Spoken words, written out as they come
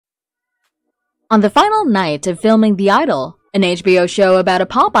On the final night of filming The Idol, an HBO show about a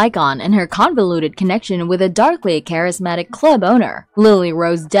pop icon and her convoluted connection with a darkly charismatic club owner, Lily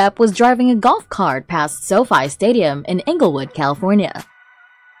Rose Depp was driving a golf cart past SoFi Stadium in Inglewood, California.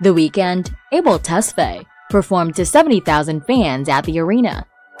 The Weeknd, Abel Tesfaye, performed to 70,000 fans at the arena.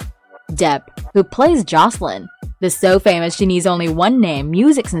 Depp, who plays Jocelyn, the so-famous she needs only one name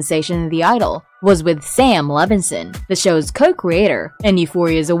music sensation in The Idol, was with Sam Levinson, the show's co-creator and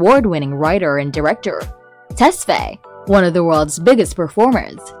Euphoria's award-winning writer and director. Tesfaye, one of the world's biggest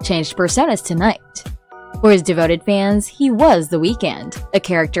performers, changed personas tonight. For his devoted fans, he was The Weeknd, a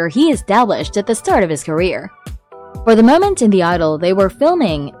character he established at the start of his career. For the moment in The Idol they were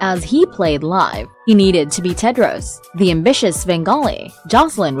filming as he played live, he needed to be Tedros, the ambitious Svengali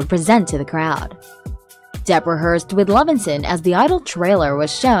Jocelyn would present to the crowd. Depp rehearsed with Levinson as the Idol trailer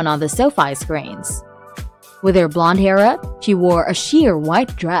was shown on the SoFi screens. With her blonde hair up, she wore a sheer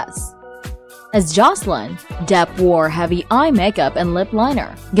white dress. As Jocelyn, Depp wore heavy eye makeup and lip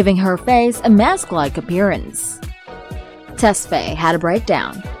liner, giving her face a mask-like appearance. Tesfaye had a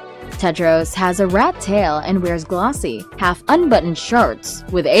breakdown. Tedros has a rat tail and wears glossy, half-unbuttoned shirts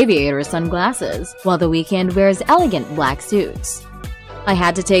with aviator sunglasses, while The Weeknd wears elegant black suits. I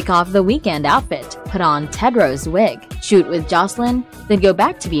had to take off the Weeknd outfit, put on Tedros' wig, shoot with Jocelyn, then go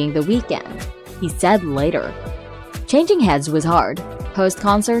back to being The Weeknd, he said later. Changing heads was hard.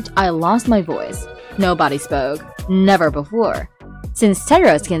 Post-concert, I lost my voice. Nobody spoke. Never before. Since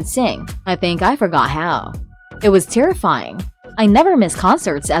Tedros can sing, I think I forgot how. It was terrifying. I never miss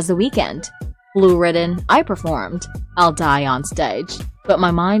concerts as The Weeknd. Flu-ridden, I performed. I'll die on stage. But my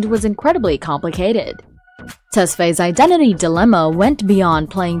mind was incredibly complicated. Tesfaye's identity dilemma went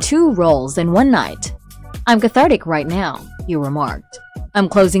beyond playing two roles in one night. I'm cathartic right now, he remarked. I'm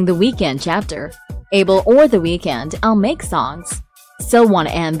closing The Weeknd chapter. Abel or The Weeknd, I'll make songs. Still want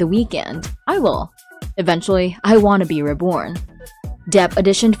to end The Weeknd. I will. Eventually, I want to be reborn. Depp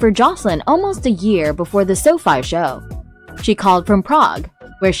auditioned for Jocelyn almost a year before the SoFi show. She called from Prague,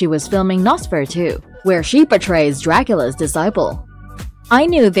 where she was filming Nosferatu, where she portrays Dracula's disciple. I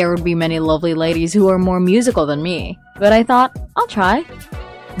knew there would be many lovely ladies who were more musical than me, but I thought, I'll try.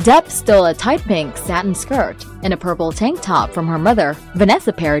 Depp stole a tight pink satin skirt and a purple tank top from her mother,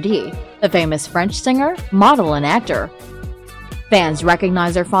 Vanessa Paradis, a famous French singer, model, and actor. Fans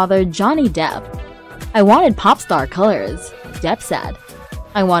recognize her father, Johnny Depp. I wanted pop star colors, Depp said.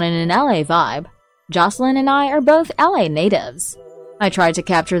 I wanted an LA vibe. Jocelyn and I are both LA natives. I tried to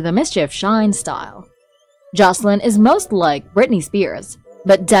capture the mischief shine style. Jocelyn is most like Britney Spears,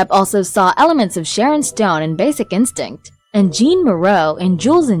 but Depp also saw elements of Sharon Stone in Basic Instinct and Jean Moreau in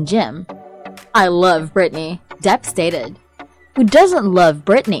Jules and Jim. I love Britney, Depp stated. Who doesn't love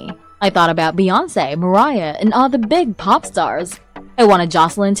Britney? I thought about Beyoncé, Mariah, and all the big pop stars. I wanted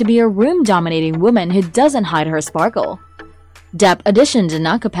Jocelyn to be a room-dominating woman who doesn't hide her sparkle. Depp auditioned in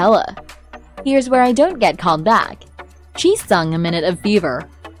a cappella. Here's where I don't get called back. She sung A Minute of Fever.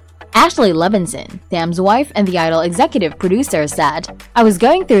 Ashley Levinson, Sam's wife and The Idol executive producer, said, I was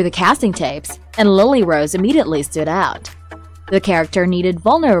going through the casting tapes, and Lily Rose immediately stood out. The character needed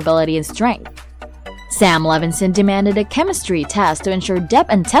vulnerability and strength. Sam Levinson demanded a chemistry test to ensure Depp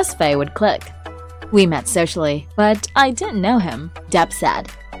and Tesfaye would click. We met socially, but I didn't know him, Depp said.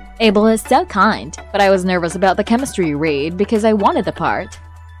 Abel is so kind, but I was nervous about the chemistry read because I wanted the part.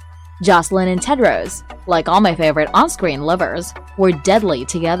 Jocelyn and Tedros, like all my favorite on-screen lovers, were deadly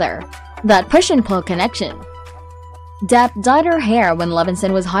together. That push-and-pull connection. Depp dyed her hair when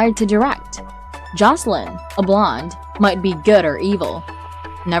Levinson was hired to direct. Jocelyn, a blonde, might be good or evil.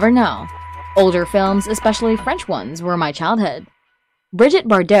 Never know. Older films, especially French ones, were my childhood. Brigitte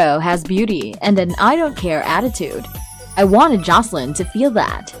Bardot has beauty and an I-don't-care attitude. I wanted Jocelyn to feel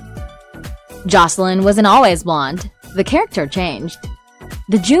that. Jocelyn wasn't always blonde. The character changed.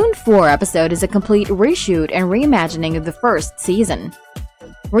 The June 4 episode is a complete reshoot and reimagining of the first season.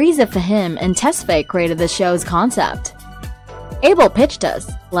 Reza Fahim and Tesfaye created the show's concept. Abel pitched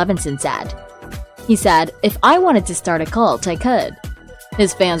us, Levinson said. He said, if I wanted to start a cult, I could.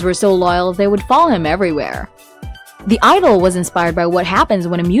 His fans were so loyal they would follow him everywhere. The Idol was inspired by what happens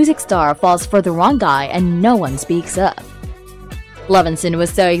when a music star falls for the wrong guy and no one speaks up. Levinson was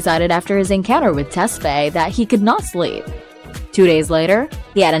so excited after his encounter with Tesfaye that he could not sleep. 2 days later,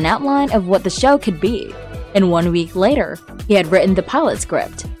 he had an outline of what the show could be, and 1 week later, he had written the pilot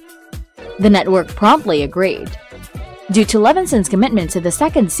script. The network promptly agreed. Due to Levinson's commitment to the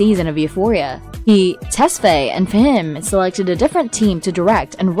second season of Euphoria, he, Tesfaye, and Fahim selected a different team to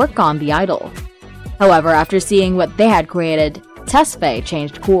direct and work on The Idol. However, after seeing what they had created, Tesfaye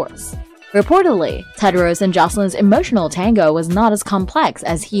changed course. Reportedly, Tedros and Jocelyn's emotional tango was not as complex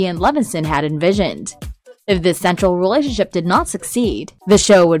as he and Levinson had envisioned. If this central relationship did not succeed, the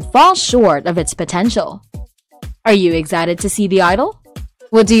show would fall short of its potential. Are you excited to see The Idol?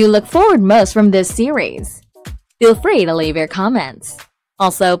 What do you look forward most from this series? Feel free to leave your comments.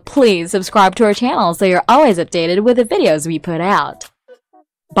 Also, please subscribe to our channel so you're always updated with the videos we put out.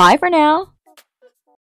 Bye for now!